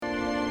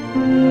I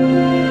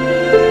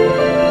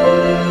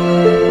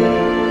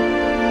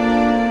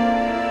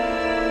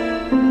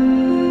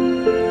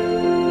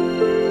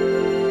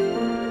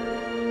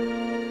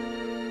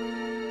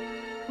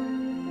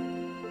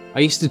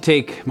used to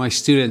take my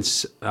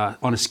students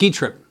on a ski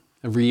trip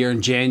every year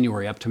in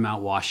January up to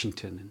Mount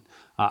Washington. And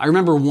I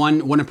remember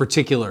one in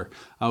particular.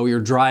 We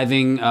were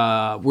driving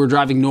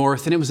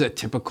north, and it was a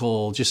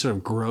typical, just sort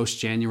of gross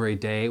January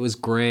day. It was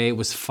gray, it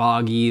was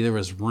foggy, there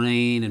was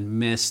rain and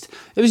mist.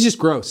 It was just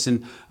gross.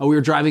 And we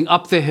were driving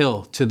up the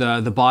hill to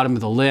the bottom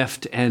of the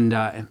lift, and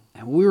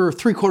we were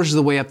 3/4 of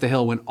the way up the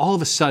hill when all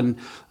of a sudden,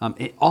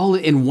 all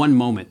in one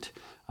moment,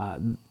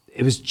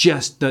 it was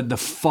just the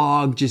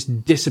fog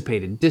just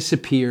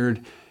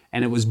disappeared,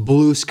 and it was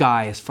blue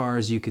sky as far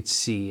as you could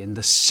see. And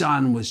the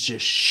sun was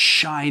just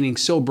shining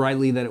so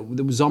brightly that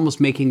it was almost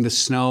making the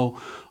snow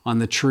on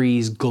the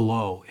trees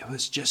glow. It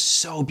was just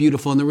so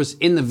beautiful. And there was,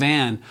 in the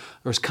van,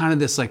 there was kind of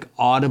this like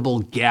audible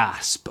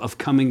gasp of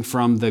coming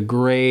from the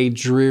gray,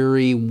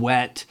 dreary,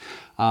 wet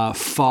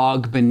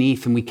fog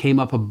beneath. And we came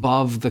up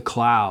above the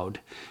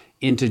cloud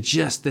into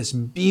just this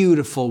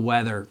beautiful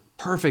weather,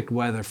 perfect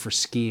weather for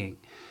skiing.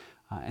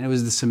 And it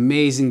was this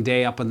amazing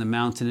day up on the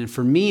mountain. And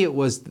for me, it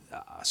was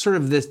sort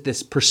of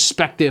this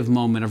perspective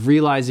moment of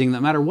realizing that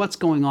no matter what's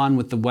going on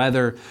with the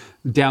weather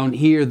down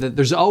here, that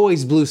there's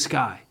always blue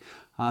sky.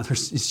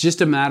 It's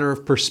just a matter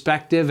of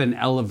perspective and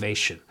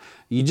elevation.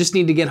 You just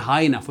need to get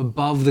high enough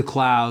above the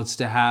clouds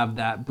to have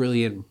that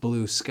brilliant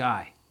blue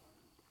sky.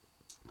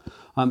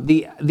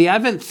 The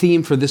Advent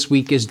theme for this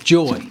week is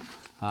joy.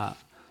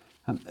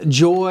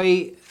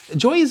 Joy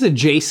is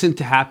adjacent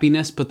to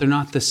happiness, but they're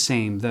not the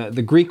same.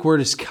 The Greek word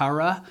is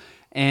chara,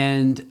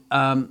 and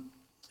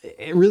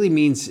it really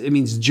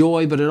means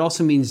joy, but it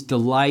also means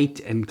delight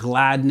and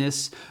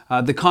gladness.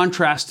 The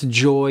contrast to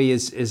joy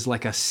is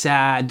like a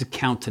sad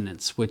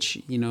countenance,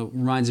 which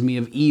reminds me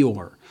of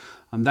Eeyore,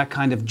 that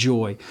kind of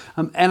joy.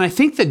 And I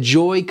think that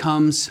joy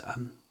comes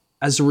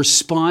as a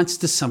response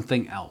to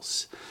something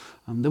else.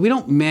 That we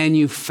don't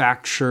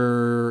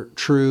manufacture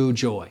true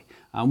joy.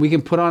 We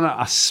can put on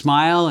a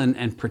smile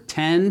and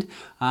pretend,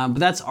 but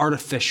that's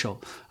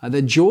artificial.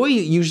 The joy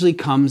usually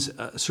comes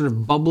sort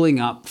of bubbling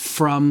up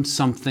from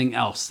something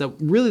else that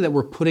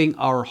we're putting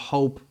our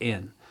hope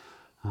in.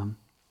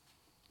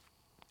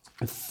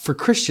 For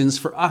Christians,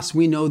 for us,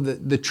 we know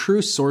that the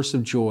true source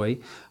of joy,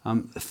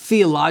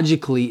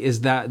 theologically,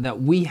 is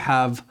that we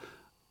have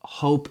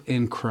hope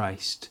in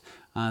Christ.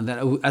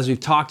 That, as we've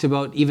talked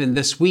about even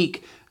this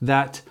week,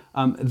 that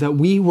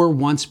we were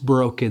once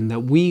broken,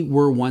 that we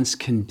were once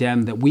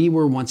condemned, that we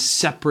were once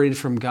separated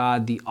from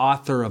God, the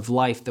author of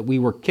life, that we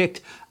were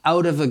kicked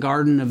out of the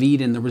Garden of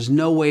Eden. There was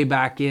no way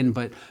back in,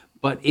 but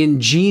in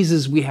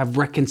Jesus we have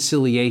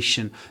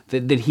reconciliation,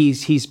 that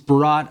He's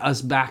brought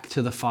us back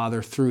to the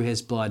Father through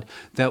His blood,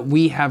 that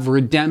we have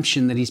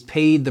redemption, that He's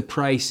paid the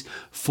price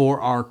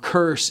for our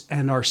curse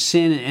and our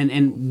sin,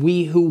 and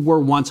we who were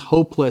once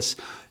hopeless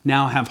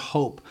now have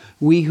hope.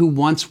 We who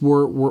once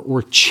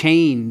were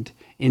chained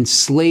in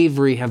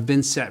slavery have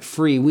been set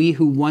free. We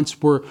who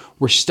once were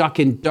stuck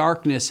in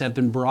darkness have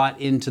been brought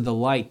into the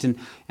light. And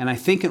I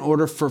think in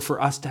order for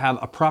us to have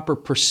a proper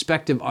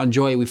perspective on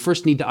joy, we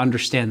first need to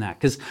understand that,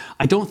 because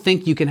I don't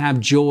think you can have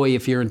joy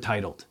if you're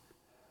entitled.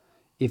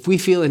 If we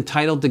feel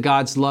entitled to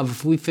God's love,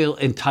 if we feel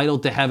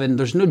entitled to heaven,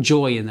 there's no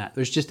joy in that.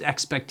 There's just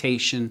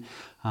expectation.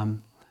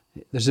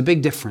 There's a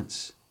big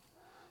difference.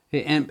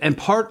 And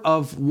part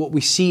of what we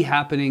see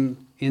happening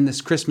in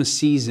this Christmas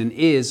season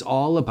is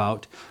all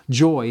about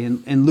joy.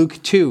 In Luke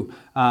 2,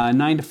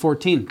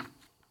 9-14,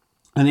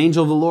 an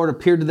angel of the Lord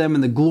appeared to them,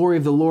 and the glory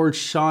of the Lord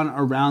shone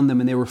around them,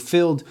 and they were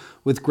filled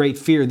with great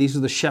fear. These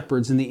are the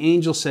shepherds. And the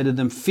angel said to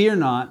them, "Fear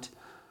not,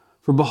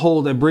 for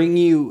behold, I bring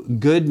you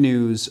good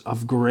news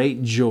of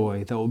great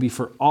joy that will be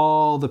for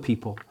all the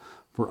people.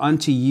 For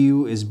unto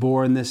you is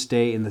born this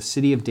day in the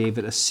city of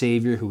David a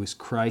Savior, who is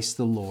Christ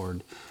the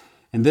Lord.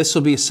 And this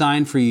will be a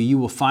sign for you. You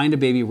will find a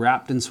baby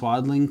wrapped in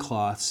swaddling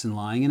cloths and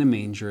lying in a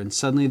manger." And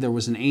suddenly there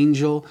was an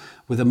angel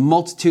with a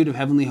multitude of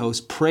heavenly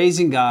hosts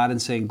praising God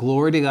and saying,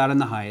 "Glory to God in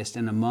the highest,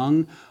 and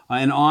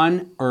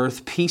on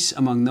earth peace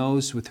among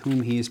those with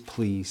whom He is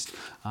pleased."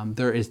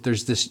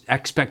 There's this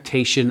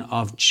expectation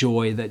of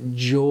joy, that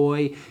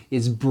joy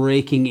is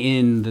breaking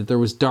in, that there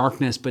was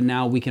darkness, but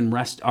now we can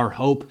rest our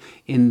hope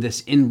in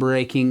this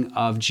inbreaking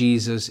of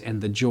Jesus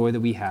and the joy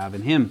that we have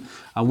in Him.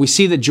 We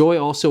see that joy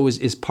also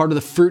is part of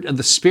the fruit of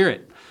the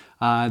Spirit.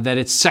 That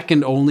it's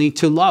second only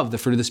to love. The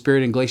fruit of the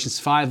Spirit in Galatians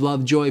 5,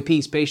 love, joy,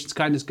 peace, patience,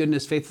 kindness,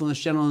 goodness, faithfulness,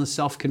 gentleness,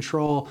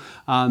 self-control.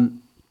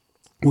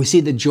 We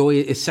see that joy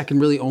is second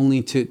really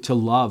only to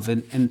love.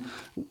 And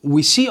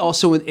we see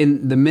also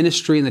in the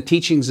ministry and the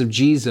teachings of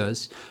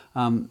Jesus,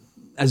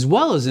 as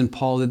well as in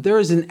Paul, that there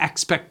is an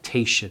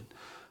expectation.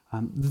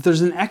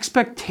 There's an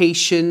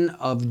expectation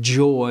of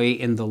joy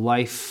in the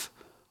life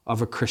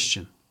of a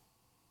Christian.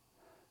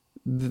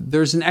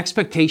 There's an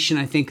expectation,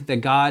 I think, that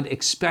God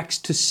expects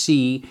to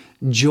see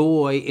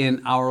joy in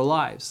our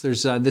lives.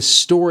 There's this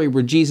story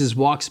where Jesus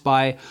walks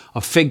by a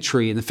fig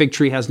tree, and the fig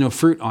tree has no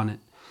fruit on it.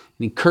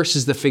 he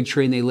curses the fig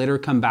tree, and they later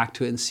come back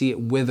to it and see it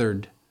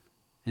withered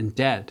and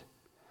dead.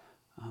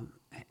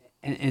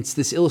 And it's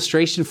this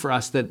illustration for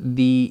us that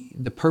the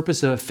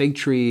purpose of a fig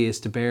tree is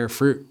to bear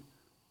fruit.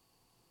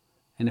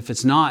 And if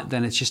it's not,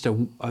 then it's just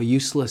a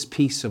useless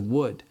piece of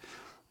wood.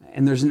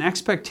 And there's an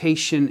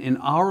expectation in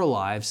our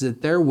lives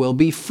that there will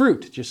be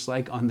fruit, just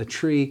like on the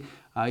tree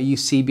you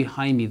see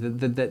behind me,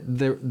 that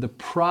the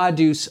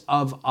produce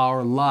of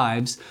our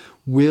lives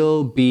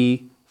will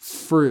be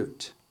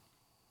fruit.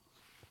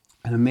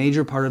 And a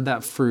major part of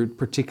that fruit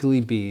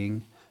particularly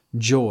being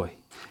joy.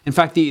 In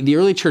fact, the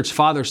early church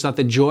fathers thought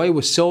that joy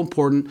was so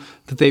important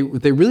that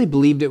they really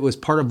believed it was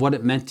part of what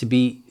it meant to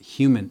be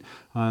human.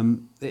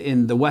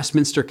 In the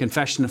Westminster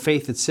Confession of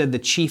Faith, it said the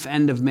chief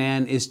end of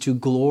man is to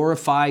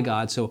glorify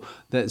God, so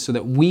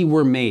that we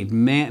were made,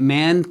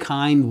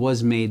 mankind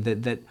was made,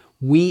 that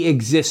we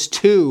exist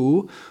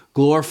to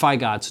glorify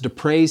God, so to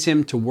praise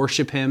Him, to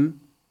worship Him,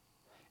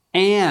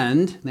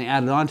 and they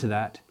added on to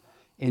that,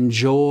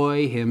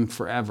 enjoy Him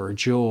forever.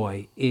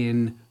 Joy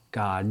in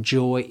God,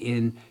 joy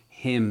in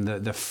Him.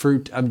 The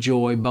fruit of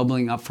joy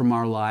bubbling up from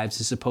our lives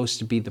is supposed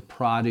to be the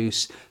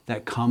produce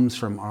that comes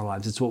from our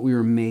lives. It's what we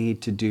were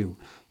made to do,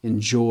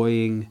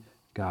 enjoying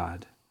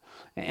God.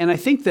 And I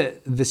think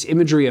that this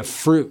imagery of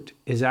fruit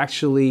is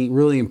actually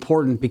really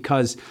important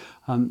because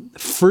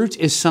fruit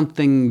is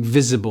something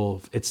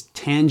visible, it's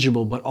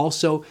tangible, but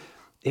also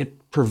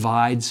it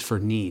provides for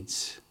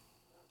needs.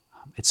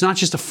 It's not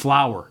just a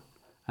flower.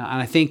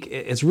 And I think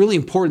it's really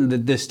important, the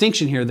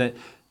distinction here, that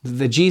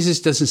Jesus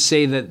doesn't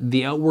say that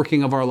the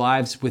outworking of our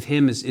lives with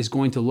Him is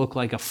going to look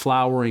like a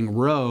flowering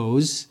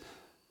rose,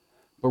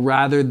 but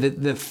rather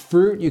that the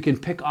fruit you can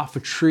pick off a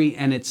tree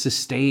and it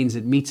sustains,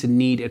 it meets a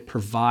need, it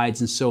provides.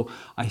 And so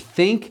I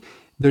think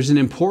there's an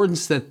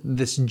importance that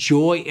this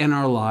joy in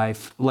our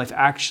life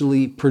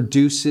actually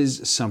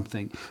produces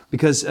something.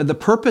 Because the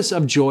purpose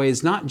of joy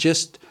is not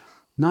just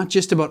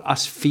about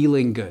us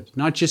feeling good,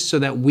 not just so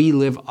that we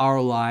live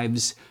our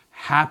lives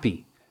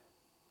happy.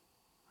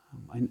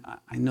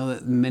 I know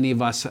that many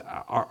of us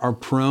are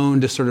prone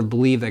to sort of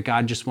believe that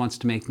God just wants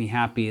to make me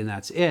happy and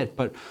that's it.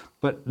 But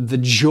the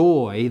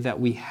joy that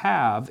we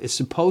have is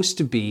supposed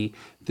to be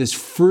this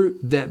fruit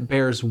that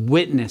bears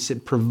witness.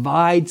 It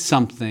provides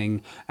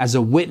something as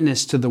a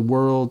witness to the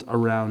world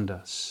around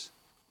us.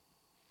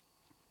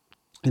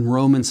 In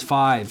Romans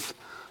 5,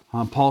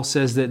 Paul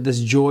says that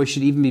this joy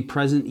should even be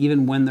present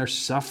even when they're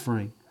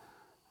suffering.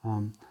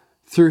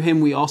 Through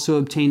Him we also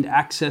obtained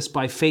access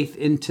by faith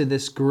into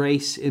this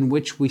grace in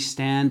which we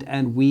stand,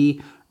 and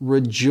we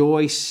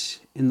rejoice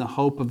in the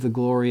hope of the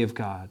glory of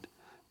God.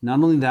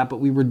 Not only that,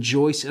 but we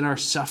rejoice in our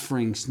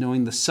sufferings,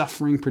 knowing the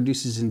suffering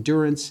produces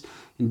endurance,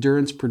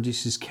 endurance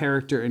produces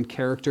character, and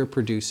character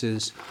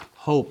produces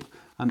hope.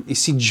 You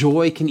see,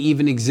 joy can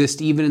even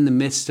exist even in the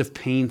midst of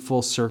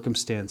painful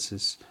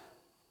circumstances.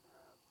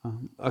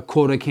 A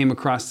quote I came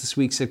across this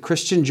week said,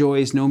 "Christian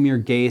joy is no mere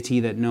gaiety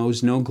that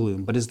knows no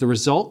gloom, but is the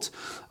result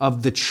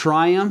of the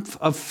triumph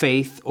of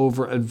faith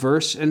over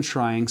adverse and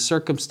trying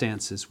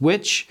circumstances,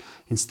 which,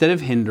 instead of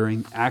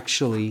hindering,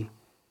 actually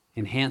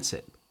enhance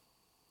it."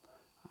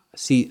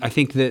 See, I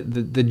think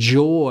that the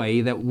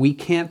joy that we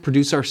can't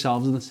produce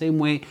ourselves in the same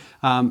way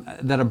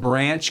that a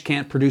branch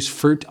can't produce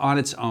fruit on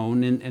its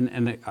own,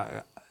 and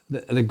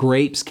the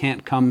grapes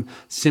can't come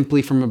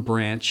simply from a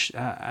branch,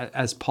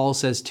 as Paul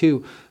says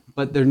too.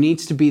 But there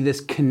needs to be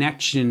this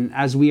connection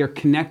as we are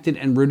connected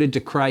and rooted to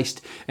Christ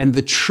and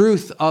the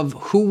truth of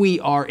who we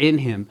are in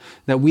Him,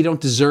 that we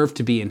don't deserve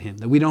to be in Him,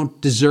 that we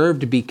don't deserve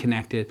to be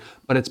connected,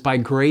 but it's by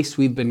grace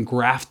we've been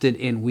grafted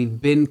in,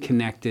 we've been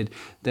connected,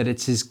 that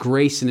it's His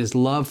grace and His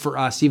love for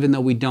us, even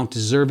though we don't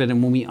deserve it.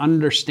 And when we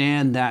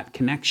understand that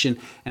connection,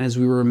 and as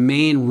we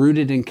remain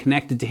rooted and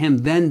connected to Him,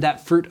 then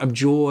that fruit of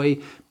joy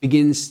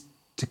begins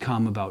to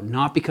come about,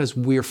 not because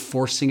we're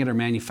forcing it or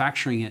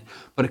manufacturing it,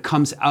 but it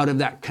comes out of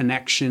that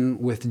connection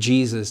with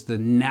Jesus. The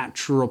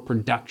natural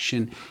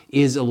production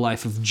is a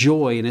life of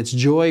joy, and it's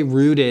joy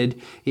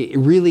rooted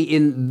really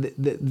in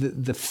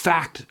the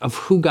fact of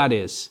who God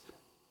is,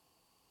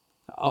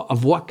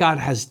 of what God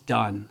has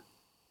done,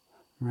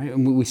 right?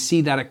 And we see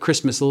that at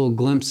Christmas, a little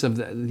glimpse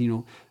of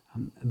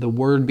the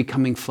Word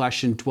becoming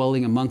flesh and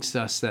dwelling amongst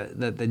us,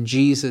 that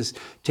Jesus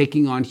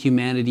taking on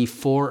humanity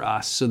for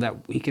us so that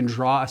He can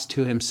draw us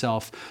to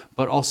Himself,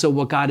 but also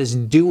what God is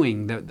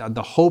doing,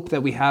 the hope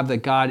that we have that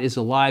God is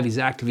alive, He's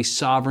active, He's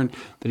sovereign,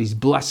 that He's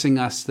blessing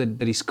us,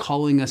 that He's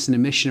calling us into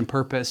mission and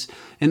purpose,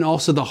 and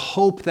also the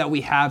hope that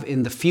we have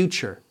in the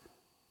future.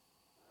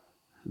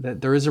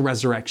 That there is a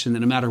resurrection, that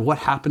no matter what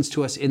happens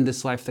to us in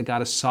this life, that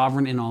God is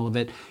sovereign in all of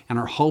it, and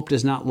our hope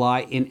does not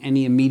lie in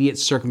any immediate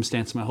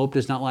circumstance. My hope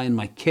does not lie in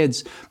my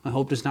kids. My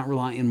hope does not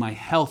rely in my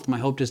health. My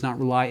hope does not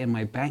rely in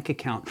my bank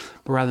account,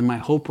 but rather my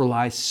hope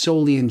relies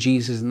solely in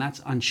Jesus, and that's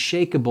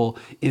unshakable,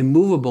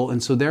 immovable.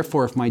 And so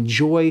therefore, if my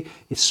joy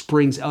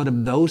springs out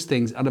of those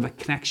things, out of a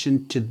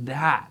connection to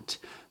that,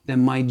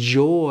 then my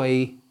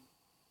joy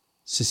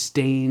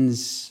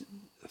sustains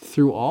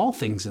through all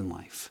things in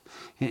life.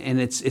 And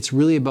it's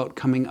really about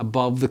coming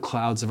above the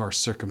clouds of our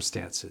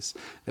circumstances,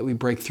 that we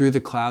break through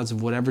the clouds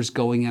of whatever's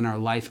going in our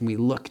life and we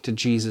look to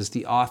Jesus,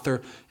 the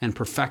author and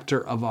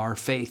perfecter of our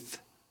faith.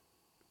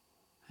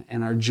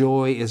 And our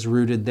joy is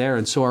rooted there.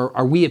 And so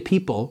are we a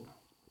people,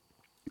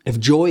 if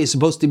joy is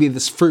supposed to be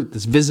this fruit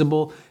that's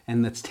visible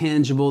and that's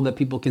tangible, that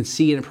people can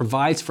see and it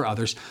provides for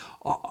others,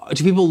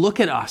 do people look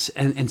at us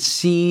and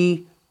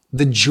see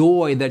the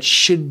joy that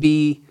should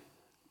be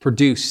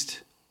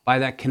produced by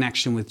that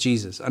connection with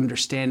Jesus,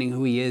 understanding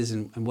who he is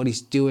and what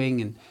he's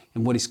doing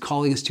and what he's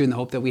calling us to in the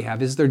hope that we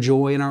have? Is there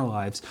joy in our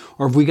lives?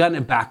 Or have we gotten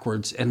it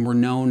backwards and we're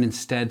known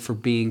instead for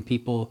being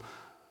people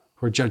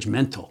who are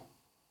judgmental?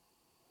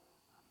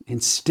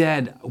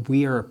 Instead,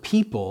 we are a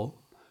people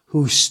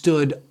who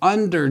stood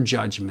under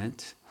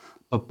judgment,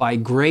 but by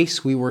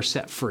grace we were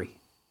set free.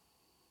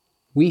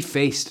 We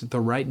faced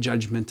the right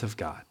judgment of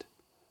God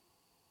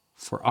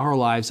for our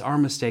lives, our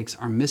mistakes,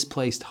 our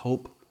misplaced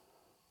hope,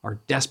 our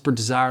desperate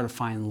desire to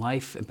find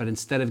life, but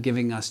instead of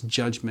giving us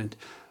judgment,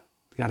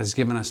 God has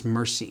given us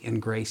mercy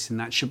and grace, and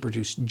that should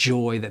produce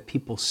joy that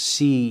people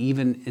see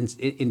even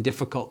in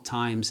difficult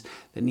times.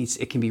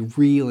 It can be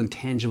real and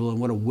tangible, and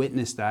what a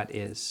witness that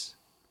is.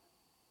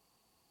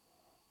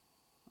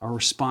 Our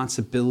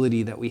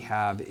responsibility that we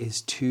have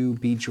is to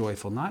be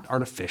joyful, not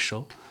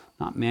artificial,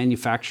 not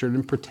manufactured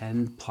and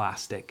pretend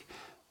plastic,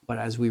 but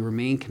as we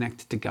remain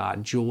connected to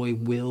God, joy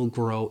will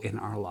grow in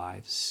our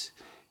lives.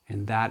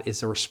 And that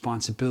is a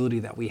responsibility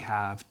that we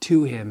have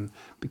to him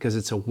because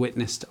it's a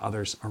witness to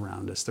others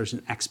around us. There's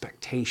an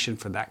expectation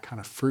for that kind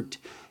of fruit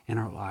in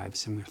our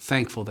lives. And we're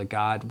thankful that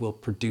God will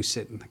produce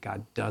it and that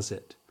God does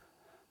it.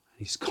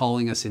 He's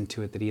calling us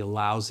into it, that he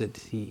allows it,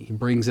 he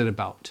brings it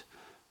about.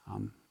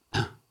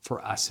 For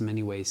us in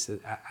many ways,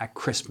 at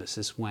Christmas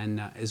is when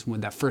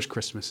that first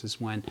Christmas is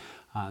when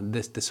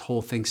this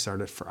whole thing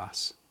started for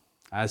us,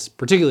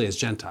 particularly as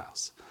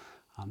Gentiles.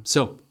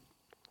 So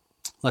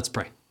let's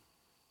pray.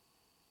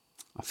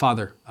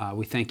 Father,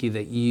 we thank you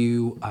that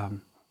you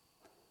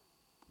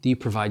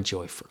provide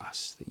joy for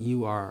us, that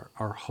you are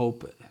our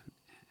hope and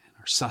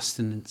our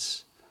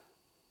sustenance.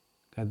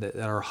 God, that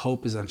our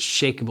hope is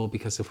unshakable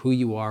because of who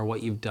you are,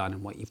 what you've done,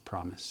 and what you've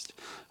promised.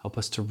 Help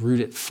us to root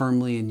it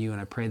firmly in you,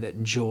 and I pray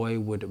that joy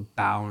would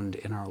abound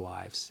in our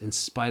lives in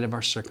spite of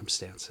our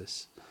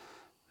circumstances,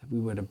 that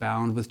we would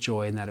abound with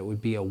joy and that it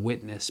would be a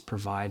witness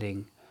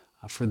providing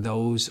for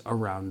those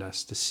around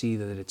us to see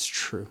that it's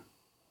true,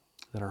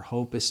 that our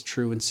hope is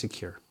true and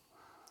secure.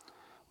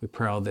 We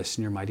pray all this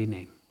in your mighty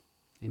name.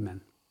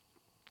 Amen.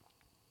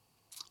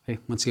 Hey,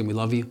 once again, we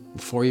love you.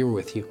 Before you, we're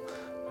with you.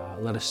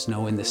 Let us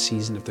know in this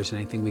season if there's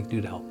anything we can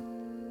do to help.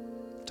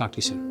 Talk to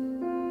you soon.